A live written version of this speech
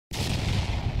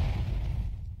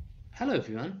Hello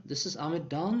everyone, this is Amit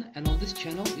Down, and on this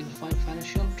channel you'll find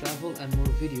financial, travel and more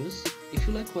videos. If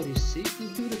you like what you see,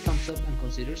 please give it a thumbs up and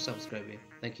consider subscribing.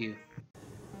 Thank you.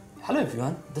 Hello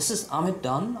everyone, this is Amit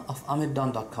Down of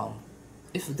AmitDown.com.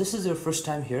 If this is your first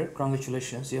time here,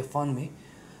 congratulations, you have found me.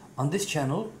 On this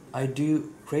channel, I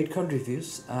do credit card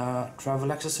reviews,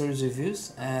 travel accessories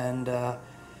reviews, and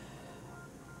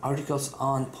articles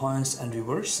on points and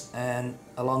rewards, and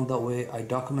along the way I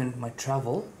document my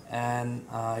travel and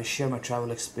I share my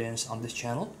travel experience on this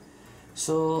channel.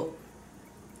 So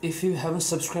if you haven't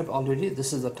subscribed already,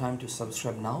 this is the time to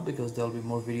subscribe now, because there will be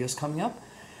more videos coming up.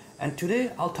 And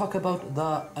today I'll talk about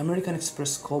the American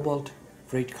Express Cobalt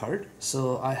credit card.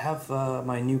 So I have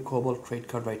my new Cobalt credit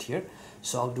card right here,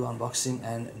 so I'll do unboxing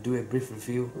and do a brief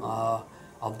review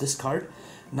of this card.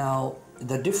 Now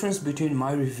the difference between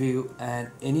my review and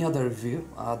any other review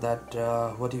that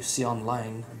what you see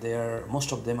online,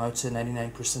 most of them, I would say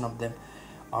 99% of them,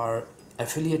 are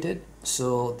affiliated,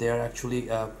 so they are actually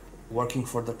working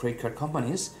for the credit card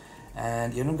companies,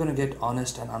 and you're not going to get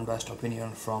honest and unbiased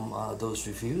opinion from those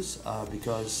reviews,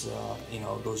 because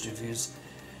those reviews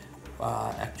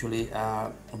actually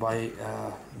by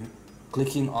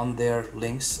clicking on their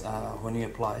links when you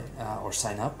apply or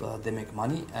sign up, they make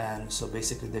money, and so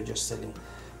basically they're just selling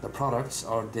the products,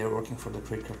 or they're working for the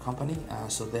credit card company,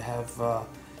 so they have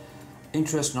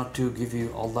interest not to give you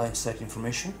all the inside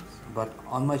information. But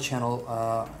on my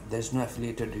channel there's no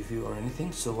affiliated review or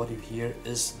anything, so what you hear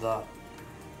is the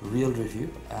real review,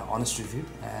 honest review,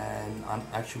 and I'm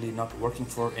actually not working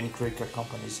for any credit card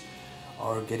companies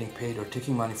or getting paid or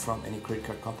taking money from any credit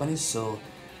card companies, so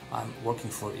I'm working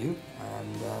for you,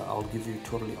 and I'll give you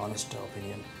totally honest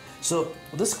opinion. So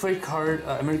this credit card,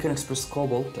 American Express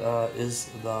Cobalt, is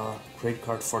the credit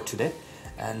card for today,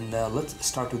 and let's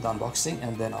start with the unboxing,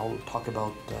 and then I'll talk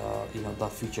about the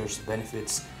features,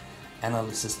 benefits,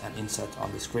 analysis and insight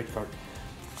on this credit card.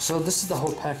 So this is the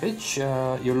whole package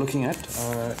you're looking at.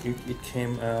 It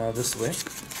came this way,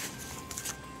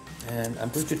 and I'm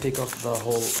going to take off the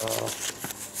whole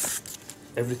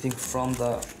everything from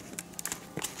the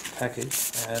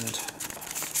package. And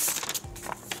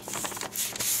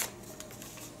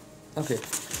okay,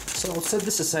 so I'll set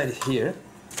this aside here,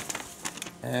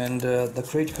 and the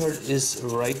credit card is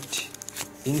right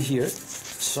in here,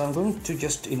 so I'm going to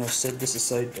just set this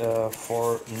aside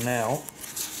for now,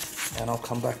 and I'll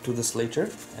come back to this later,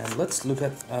 and let's look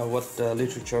at what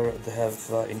literature they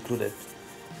have included.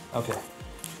 Okay,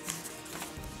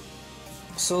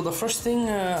 so the first thing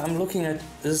I'm looking at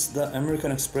is the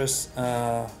American Express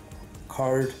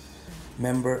card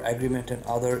member agreement and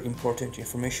other important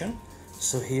information.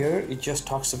 So here it just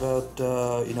talks about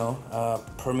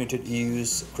permitted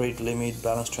use, credit limit,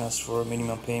 balance transfer,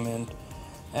 minimum payment,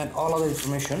 and all other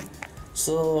information.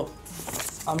 So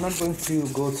I'm not going to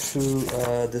go through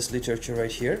this literature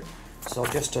right here, so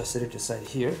I'll just set it aside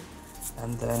here.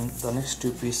 And then the next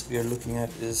two pieces we are looking at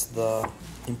is the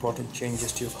important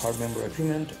changes to your card member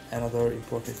agreement and other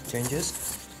important changes.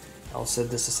 I'll set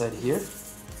this aside here.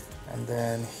 And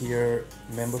then here,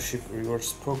 membership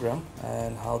rewards program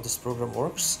and how this program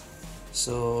works.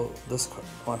 So this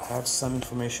one has some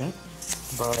information,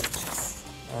 but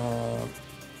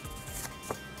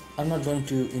I'm not going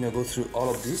to go through all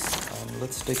of these.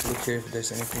 Let's take a look here if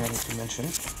there's anything I need to mention.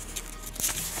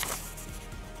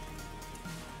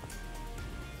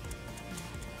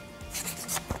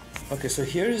 Okay, so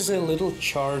here is a little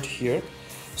chart here.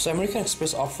 So American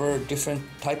Express offer different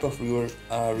type of reward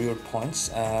points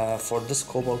for this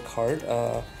Cobalt card.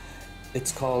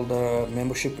 It's called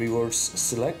Membership Rewards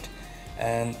Select,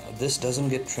 and this doesn't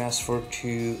get transferred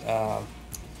to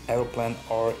aeroplane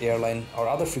or airline or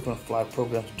other frequent flyer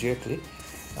programs directly,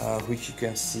 which you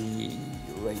can see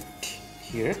right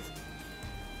here,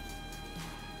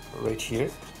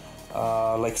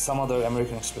 like some other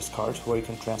American Express cards where you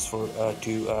can transfer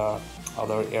to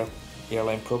other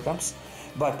airline programs.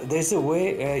 But there's a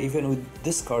way even with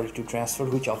this card to transfer,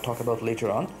 which I'll talk about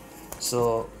later on.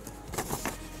 So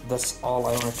that's all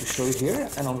I wanted to show you here,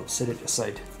 and I'll set it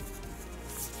aside.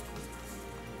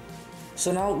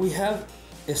 So now we have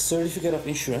a certificate of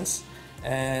insurance,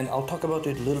 and I'll talk about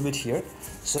it a little bit here.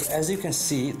 So as you can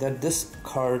see that this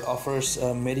card offers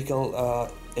medical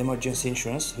emergency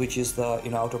insurance, which is the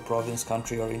out of province,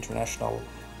 country or international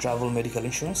travel medical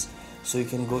insurance. So you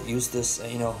can go use this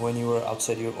when you are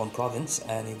outside your own province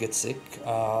and you get sick,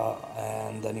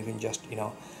 and then you can just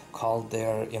call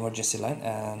their emergency line,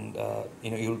 and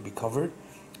you'll be covered.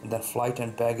 And then flight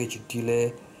and baggage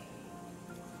delay,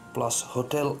 plus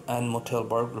hotel and motel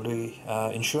burglary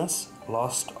insurance,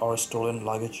 lost or stolen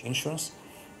luggage insurance,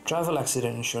 travel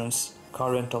accident insurance,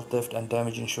 car rental theft and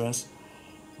damage insurance,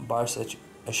 buyer's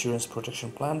assurance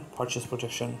protection plan, purchase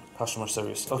protection, customer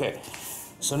service. Okay,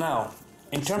 so now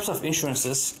in terms of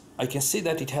insurances, I can see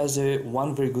that it has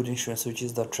one very good insurance, which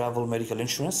is the travel medical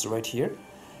insurance right here.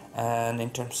 And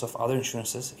in terms of other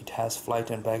insurances, it has flight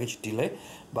and baggage delay,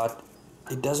 but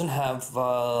it doesn't have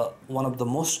one of the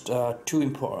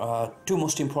two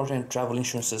most important travel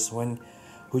insurances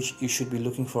which you should be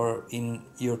looking for in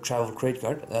your travel credit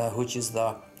card, which is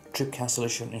the trip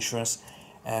cancellation insurance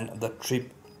and the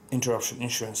trip interruption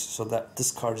insurance. So that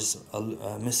this card is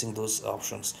missing those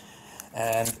options.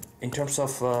 And in terms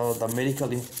of the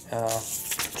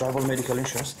travel medical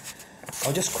insurance,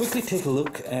 I'll just quickly take a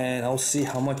look and I'll see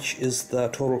how much is the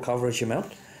total coverage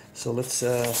amount. So let's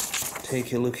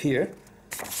take a look here.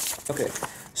 Okay,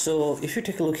 so if you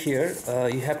take a look here,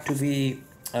 you have to be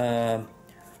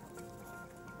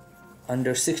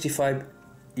under 65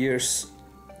 years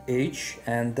age,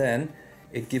 and then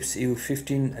it gives you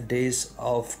 15 days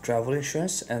of travel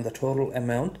insurance, and the total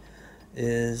amount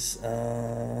is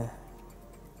I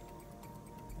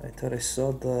thought I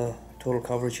saw the total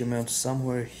coverage amount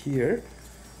somewhere here.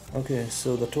 Okay,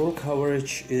 so the total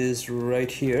coverage is right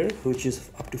here, which is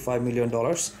up to $5 million.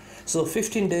 So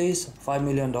 15 days, $5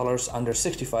 million under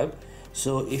 65.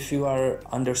 So if you are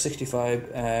under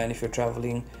 65 and if you're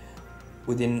traveling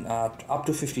within up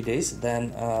to 50 days,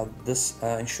 then this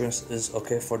insurance is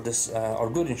okay for this, or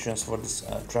good insurance for this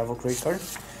travel credit card.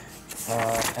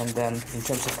 And then in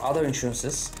terms of other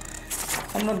insurances,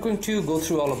 I'm not going to go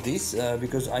through all of these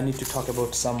because I need to talk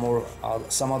about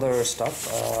some other stuff,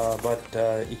 but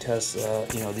it has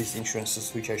these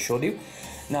insurances which I showed you.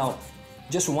 Now,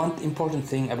 just one important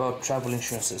thing about travel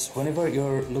insurances: whenever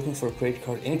you're looking for a credit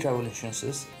card, any travel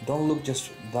insurances, don't look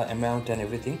just the amount and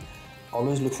everything.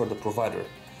 Always look for the provider,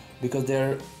 because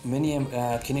there are many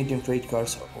Canadian credit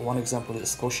cards. One example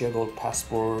is Scotia Gold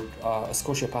Passport,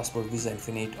 Scotia Passport Visa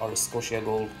Infinite, or Scotia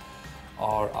Gold,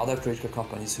 or other credit card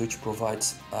companies which provide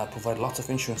lots of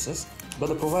insurances, but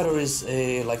the provider is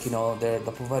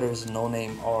the provider is no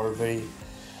name or very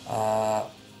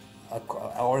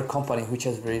or a company which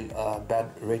has very bad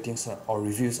ratings or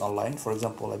reviews online. For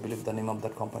example, I believe the name of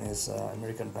that company is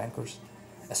American Bankers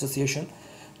Association.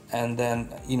 And then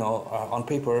on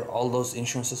paper all those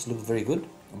insurances look very good,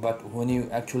 but when you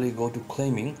actually go to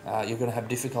claiming, you're going to have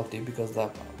difficulty because the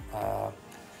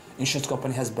insurance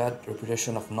company has bad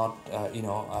reputation of not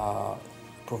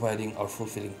providing or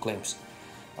fulfilling claims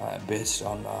based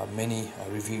on many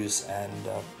reviews and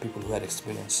people who had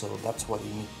experience. So that's what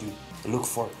you need to look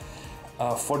for.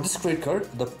 For this credit card,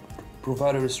 the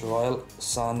provider is Royal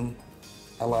Sun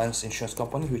Alliance Insurance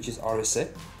Company, which is RSA,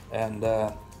 and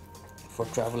for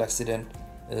travel accident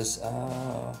is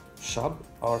Chubb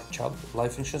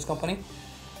Life Insurance Company.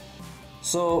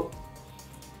 So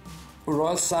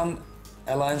Royal Sun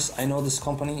Alliance, I know this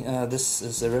company. This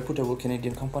is a reputable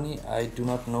Canadian company. I do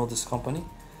not know this company,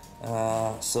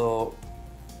 so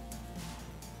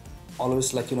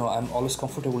always I'm always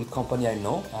comfortable with company I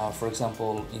know. For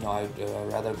example, I'd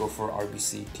rather go for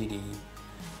RBC, TD,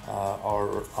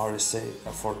 or RSA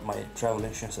for my travel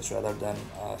insurances rather than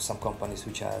some companies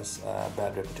which has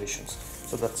bad reputations.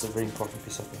 So that's a very important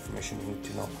piece of information you need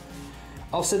to know.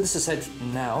 I'll set this aside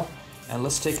now, and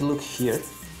let's take a look here.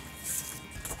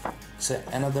 So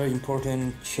another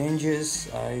important changes,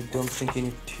 I don't think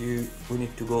we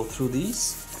need to go through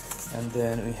these. And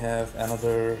then we have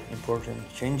another important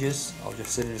changes. I'll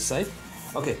just set it aside.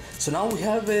 Okay, so now we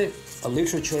have a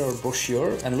literature or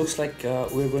brochure, and looks like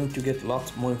we're going to get a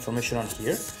lot more information on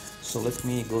here. So let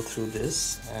me go through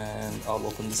this, and I'll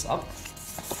open this up.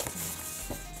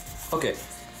 Okay,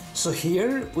 so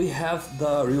here we have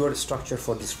the reward structure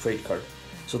for this credit card.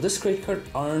 So this credit card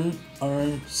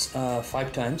earns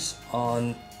 5 times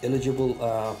on eligible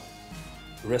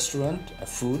restaurant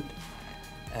food,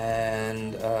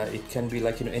 and it can be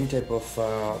any type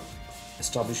of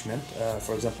establishment,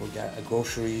 for example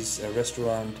groceries, a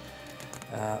restaurant,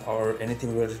 or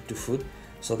anything related to food.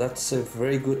 So that's a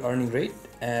very good earning rate.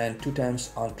 And 2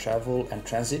 times on travel and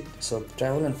transit. So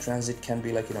travel and transit can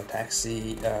be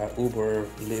taxi, Uber,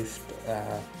 Lyft,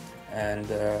 and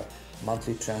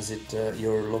monthly transit,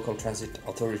 your local transit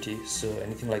authority, so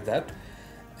anything like that.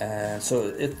 And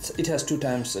so it has 2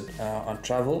 times on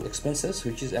travel expenses,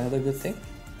 which is another good thing,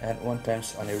 and 1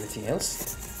 times on everything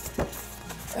else.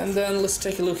 And then let's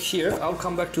take a look here. I'll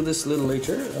come back to this a little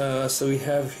later. So we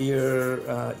have here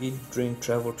eat, drink,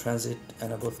 travel, transit,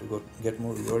 and about to go get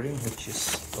more rewarding, which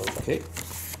is okay.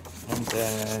 And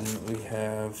then we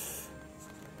have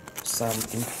some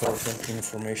important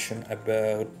information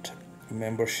about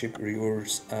membership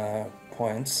rewards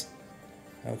points.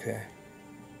 Okay,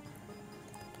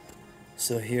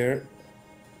 so here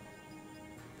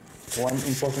one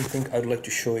important thing I'd like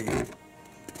to show you.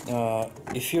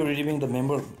 If you're redeeming the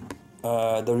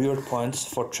reward points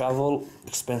for travel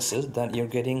expenses, then you're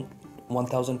getting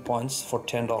 1000 points for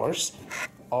 $10.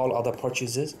 All other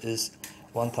purchases is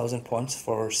 1000 points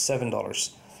for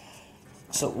 $7.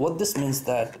 So what this means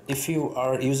that if you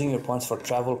are using your points for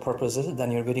travel purposes,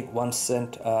 then you're getting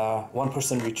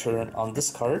 1% return on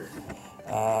this card,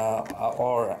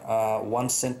 or 1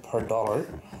 cent per dollar,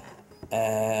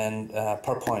 and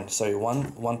per point. Sorry,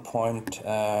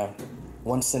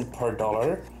 1 cent per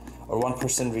dollar, or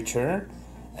 1% return.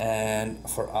 And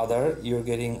for other, you're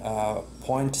getting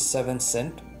 0.7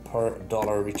 cent per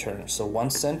dollar return. So 1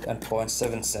 cent and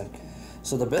 0.7 cent.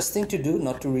 So the best thing to do,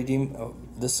 not to redeem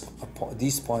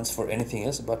these points for anything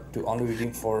else, but to only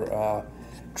redeem for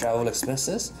travel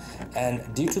expenses. And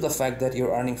due to the fact that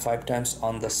you're earning 5 times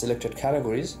on the selected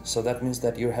categories, so that means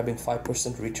that you're having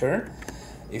 5% return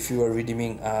if you are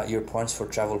redeeming your points for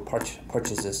travel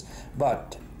purchases.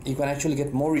 But you can actually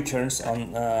get more returns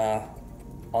on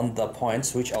the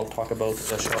points, which I'll talk about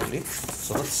shortly.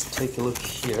 So let's take a look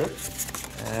here.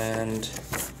 And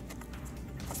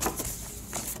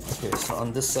okay, so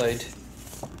on this side,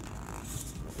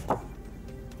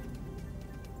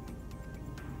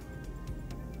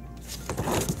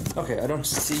 okay, I don't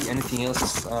see anything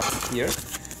else here.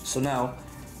 So now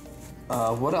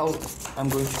what I'm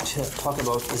going to talk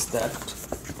about is that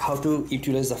how to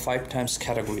utilize the 5 times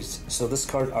categories. So this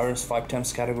card earns 5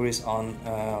 times categories on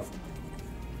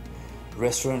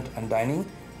restaurant and dining,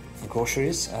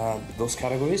 groceries, those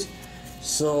categories.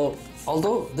 So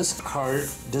although this card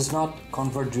does not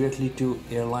convert directly to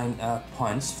airline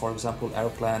points, for example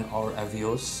airplane or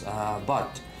Avios,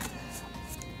 but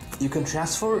you can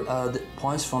transfer the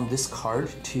points from this card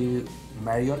to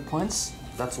Marriott points.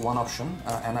 That's one option.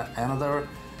 And another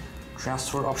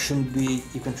transfer option would be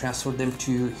you can transfer them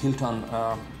to Hilton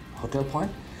hotel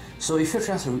point. So if you're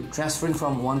transferring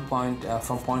from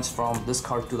from points from this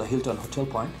card to the Hilton hotel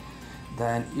point,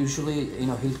 then usually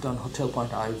Hilton hotel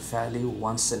point I value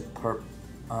 1 cent per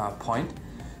point.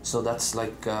 So that's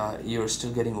like you're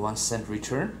still getting 1 cent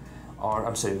return, or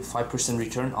I'm sorry, 5%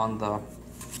 return on the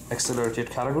accelerated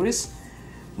categories.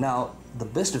 Now the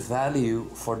best value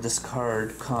for this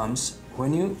card comes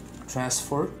when you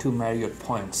transfer to Marriott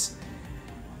points.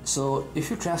 So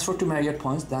if you transfer to Marriott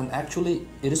points, then actually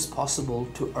it is possible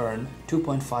to earn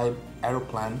 2.5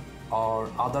 aeroplane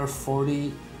or other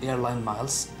 40 airline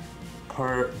miles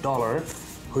per dollar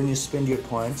when you spend your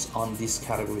points on these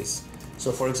categories.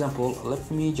 So for example,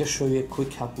 let me just show you a quick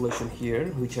calculation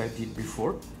here, which I did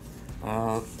before.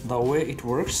 The way it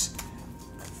works,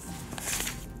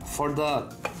 for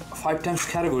the 5 times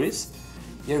categories,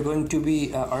 you're going to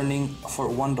be earning for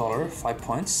 $1 5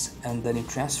 points, and then you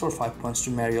transfer 5 points to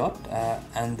Marriott,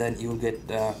 and then you'll get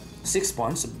 6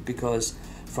 points, because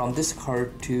from this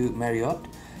card to Marriott,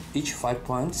 each 5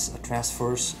 points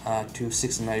transfers to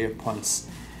 6 Marriott points.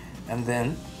 And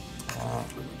then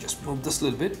let me just move this a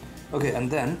little bit. Okay,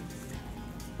 and then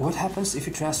what happens if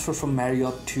you transfer from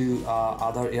Marriott to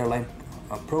other airline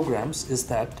programs is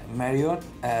that Marriott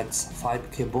adds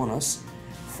 5k bonus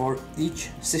for each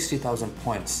 60,000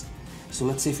 points. So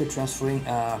let's say if you're transferring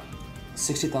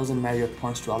 60,000 Marriott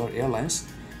points to other airlines,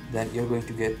 then you're going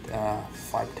to get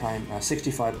 5 times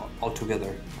 65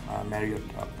 altogether Marriott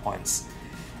points.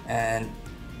 And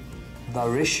the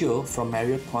ratio from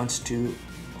Marriott points to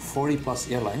 40 plus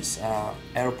airlines,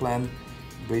 Aeroplan,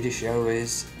 British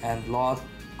Airways, and lot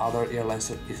other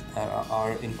airlines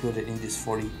are included in these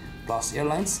 40 plus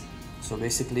airlines. So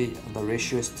basically the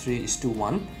ratio is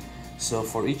 3:1. So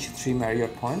for each 3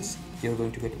 Marriott points, you're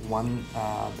going to get 1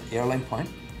 airline point.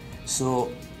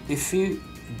 So if you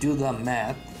do the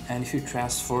math, and if you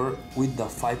transfer with the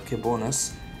 5k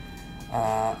bonus,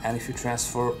 and if you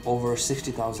transfer over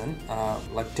 60,000,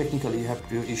 like technically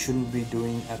you shouldn't be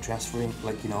doing transferring,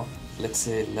 like let's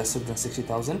say lesser than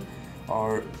 60,000,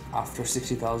 or after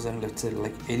 60,000, let's say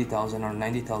like 80,000 or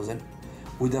 90,000,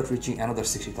 without reaching another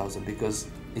 60,000, because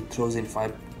it throws in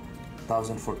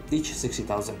 5,000 for each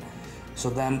 60,000. So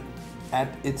then at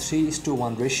a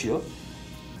 3:1 ratio,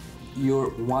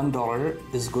 your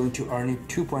 $1 is going to earn you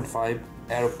 2.5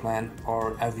 aeroplane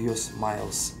or Avios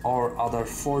miles or other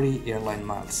 40 airline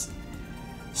miles.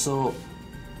 So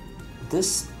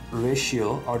this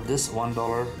ratio, or this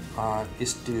 $1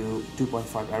 is to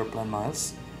 2.5 airplane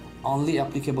miles, only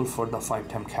applicable for the 5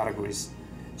 time categories.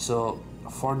 So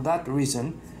for that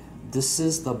reason, this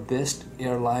is the best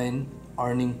airline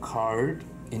earning card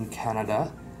in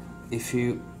Canada if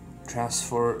you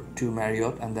transfer to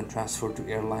Marriott and then transfer to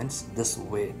airlines this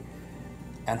way.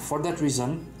 and for that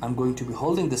reason I'm going to be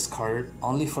holding this card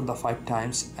only for the 5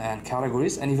 times and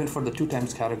categories, and even for the 2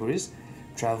 times categories,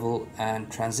 travel and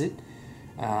transit,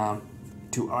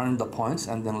 to earn the points,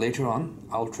 and then later on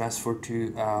I'll transfer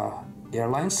to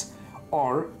airlines,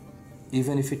 or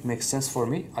even if it makes sense for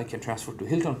me, I can transfer to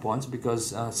Hilton points,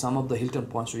 because some of the Hilton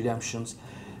points redemptions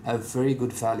have very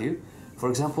good value. For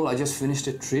example, I just finished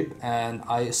a trip and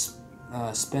I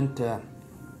stayed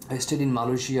in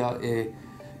Malaysia, a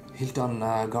Hilton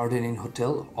Garden Inn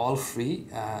hotel, all free,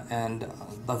 and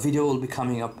the video will be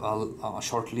coming up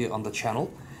shortly on the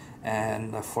channel.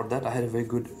 And for that I had a very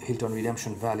good Hilton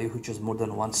redemption value, which was more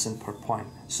than 1 cent per point.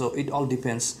 So it all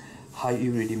depends how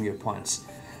you redeem your points.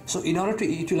 So in order to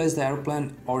utilize the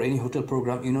airplane or any hotel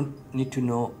program, you need to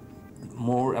know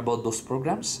more about those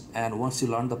programs, and once you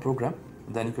learn the program,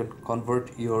 then you can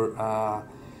convert your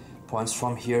points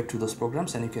from here to those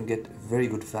programs, and you can get very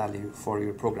good value for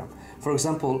your program. For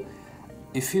example,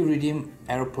 if you redeem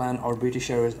airplane or British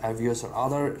Airways, Avios, or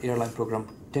other airline program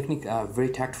very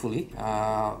tactfully,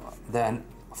 then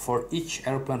for each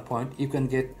airplane point you can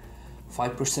get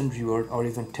 5% reward or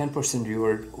even 10%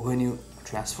 reward when you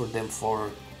transfer them for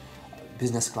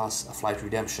business class flight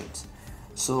redemptions.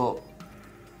 So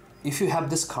if you have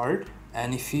this card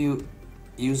and if you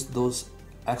use those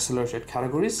accelerated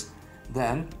categories,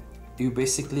 then you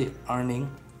basically earning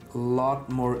a lot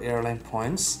more airline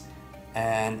points,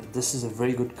 and this is a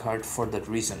very good card for that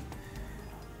reason.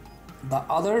 The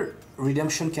other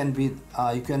redemption can be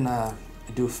you can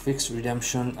do fixed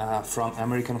redemption from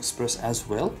American Express as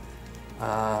well,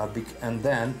 and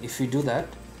then if you do that,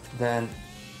 then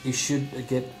you should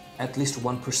get at least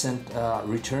 1%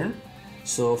 return.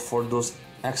 So for those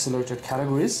accelerated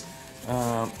categories,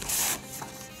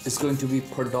 it's going to be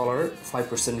per dollar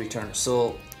 5% return.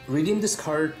 So redeem this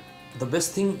card. The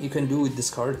best thing you can do with this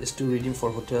card is to redeem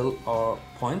for hotel or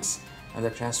points and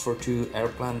then transfer to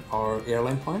airplane or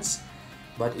airline points.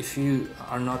 But if you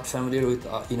are not familiar with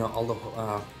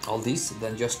all these,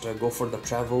 then just go for the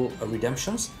travel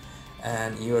redemptions,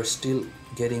 and you are still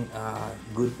getting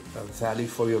good value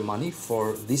for your money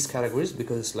for these categories,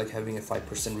 because it's like having a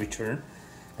 5% return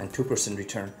and 2%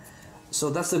 return. So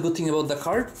that's the good thing about the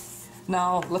card.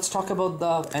 Now let's talk about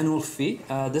the annual fee.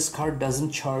 This card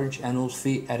doesn't charge annual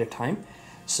fee at a time,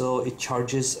 so it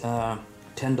charges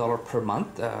 $10 per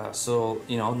month. So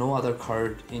no other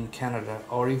card in Canada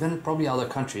or even probably other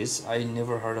countries, I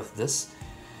never heard of this,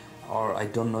 or I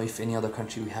don't know if any other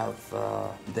country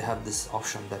they have this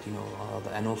option that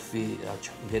the annual fee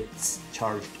gets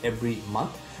charged every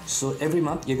month. So every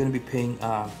month you're going to be paying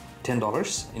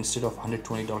 $10 instead of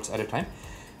 $120 at a time.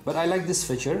 But I like this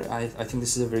feature. I think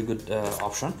this is a very good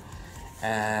option,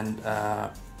 and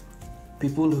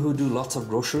people who do lots of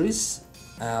groceries,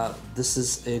 this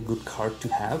is a good card to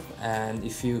have. And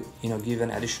if you give an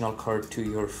additional card to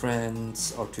your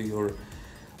friends or to your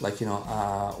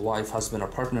wife, husband, or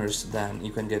partners, then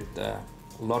you can get a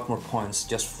lot more points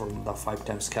just from the 5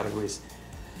 times categories.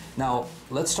 Now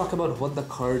let's talk about what the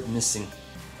card missing.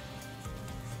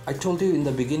 I told you in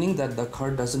the beginning that the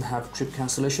card doesn't have trip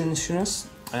cancellation insurance,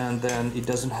 and then it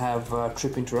doesn't have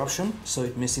trip interruption, so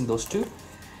it's missing those two.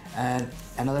 And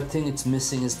another thing it's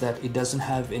missing is that it doesn't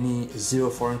have any zero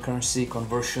foreign currency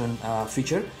conversion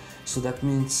feature. So that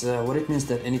means what it means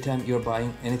that anytime you're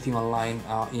buying anything online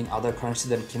in other currency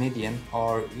than Canadian,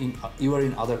 or you are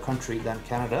in other country than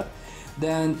Canada,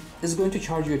 then it's going to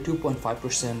charge you a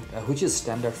 2.5%, which is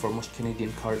standard for most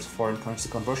Canadian cards, foreign currency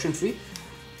conversion fee.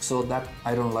 So that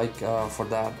I don't like for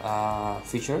that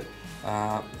feature.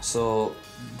 So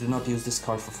do not use this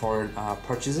card for foreign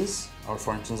purchases or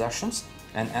foreign transactions.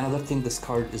 And another thing this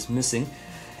card is missing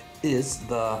is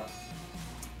the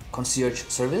concierge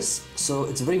service. So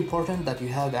it's very important that you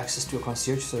have access to a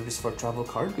concierge service for a travel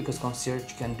card, because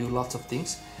concierge can do lots of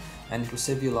things and it will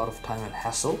save you a lot of time and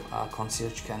hassle.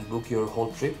 Concierge can book your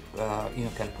whole trip,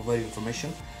 can provide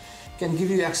information, can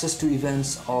give you access to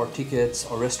events or tickets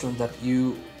or restaurants that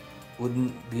you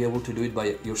wouldn't be able to do it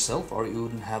by yourself, or you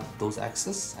wouldn't have those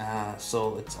access.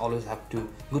 So it's always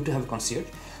good to have a concierge.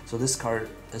 So this card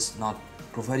is not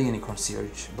providing any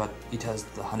concierge, but it has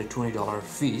the $120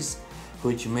 fees,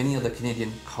 which many other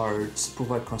Canadian cards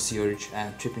provide concierge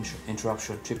and trip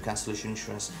interruption, trip cancellation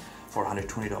insurance for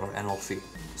 $120 annual fee.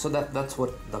 So that's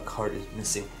what the card is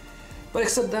missing. But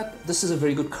except that, this is a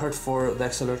very good card for the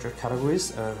accelerator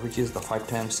categories, which is the 5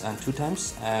 times and 2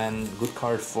 times, and good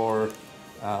card for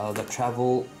the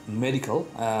travel medical.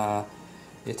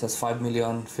 It has 5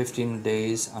 million, 15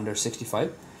 days under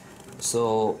 65.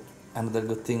 So another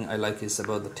good thing I like is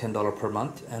about the $10 per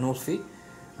month annual fee.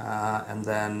 and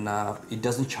then it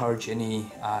doesn't charge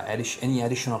any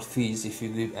additional fees if you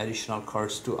give additional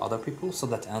cards to other people, so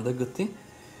that's another good thing.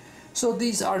 So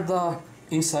these are the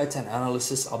insights and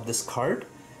analysis of this card.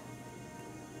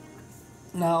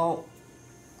 Now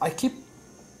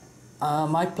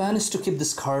my plan is to keep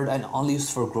this card and only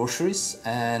use for groceries,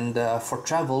 and for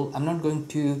travel I'm not going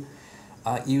to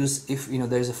use if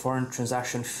there's a foreign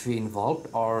transaction fee involved,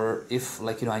 or if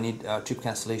I need trip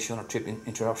cancellation or trip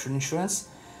interruption insurance,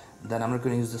 then I'm not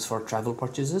going to use this for travel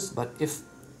purchases. But if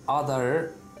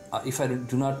I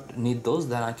do not need those,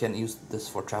 then I can use this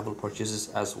for travel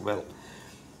purchases as well.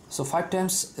 So 5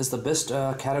 times is the best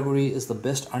category, is the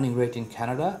best earning rate in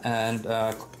Canada, and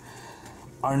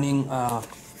earning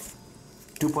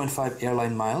 2.5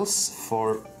 airline miles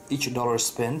for each dollar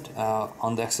spent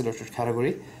on the accelerated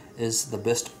category is the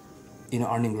best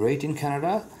earning rate in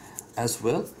Canada as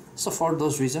well. So for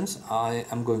those reasons I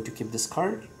am going to keep this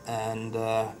card. And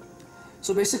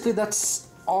so basically that's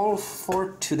all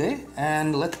for today,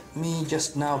 and let me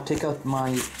just now take out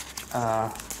my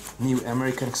new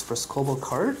American Express Cobalt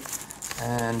card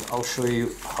and I'll show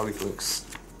you how it looks.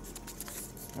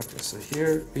 Okay, so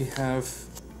here we have,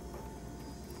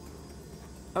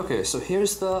 okay, so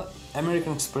here's the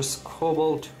American Express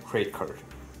Cobalt credit card.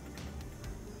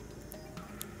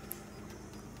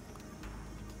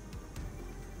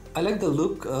 I like the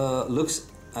looks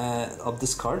of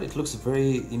this card. It looks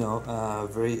very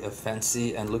very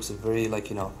fancy and looks very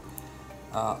upscale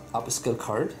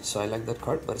card, so I like that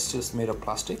card. But it's just made of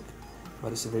plastic,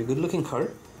 but it's a very good looking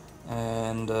card,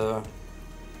 and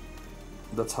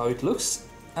that's how it looks.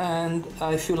 And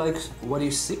if you like what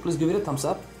you see, please give it a thumbs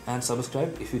up and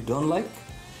subscribe. If you don't like,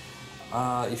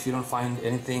 if you don't find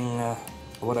anything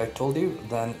what I told you,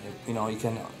 then you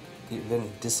can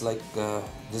even dislike the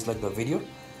video.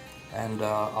 And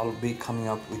I'll be coming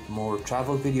up with more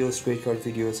travel videos, credit card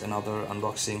videos, and other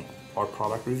unboxing or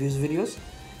product reviews videos.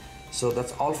 So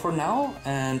that's all for now,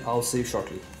 and I'll see you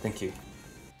shortly. Thank you.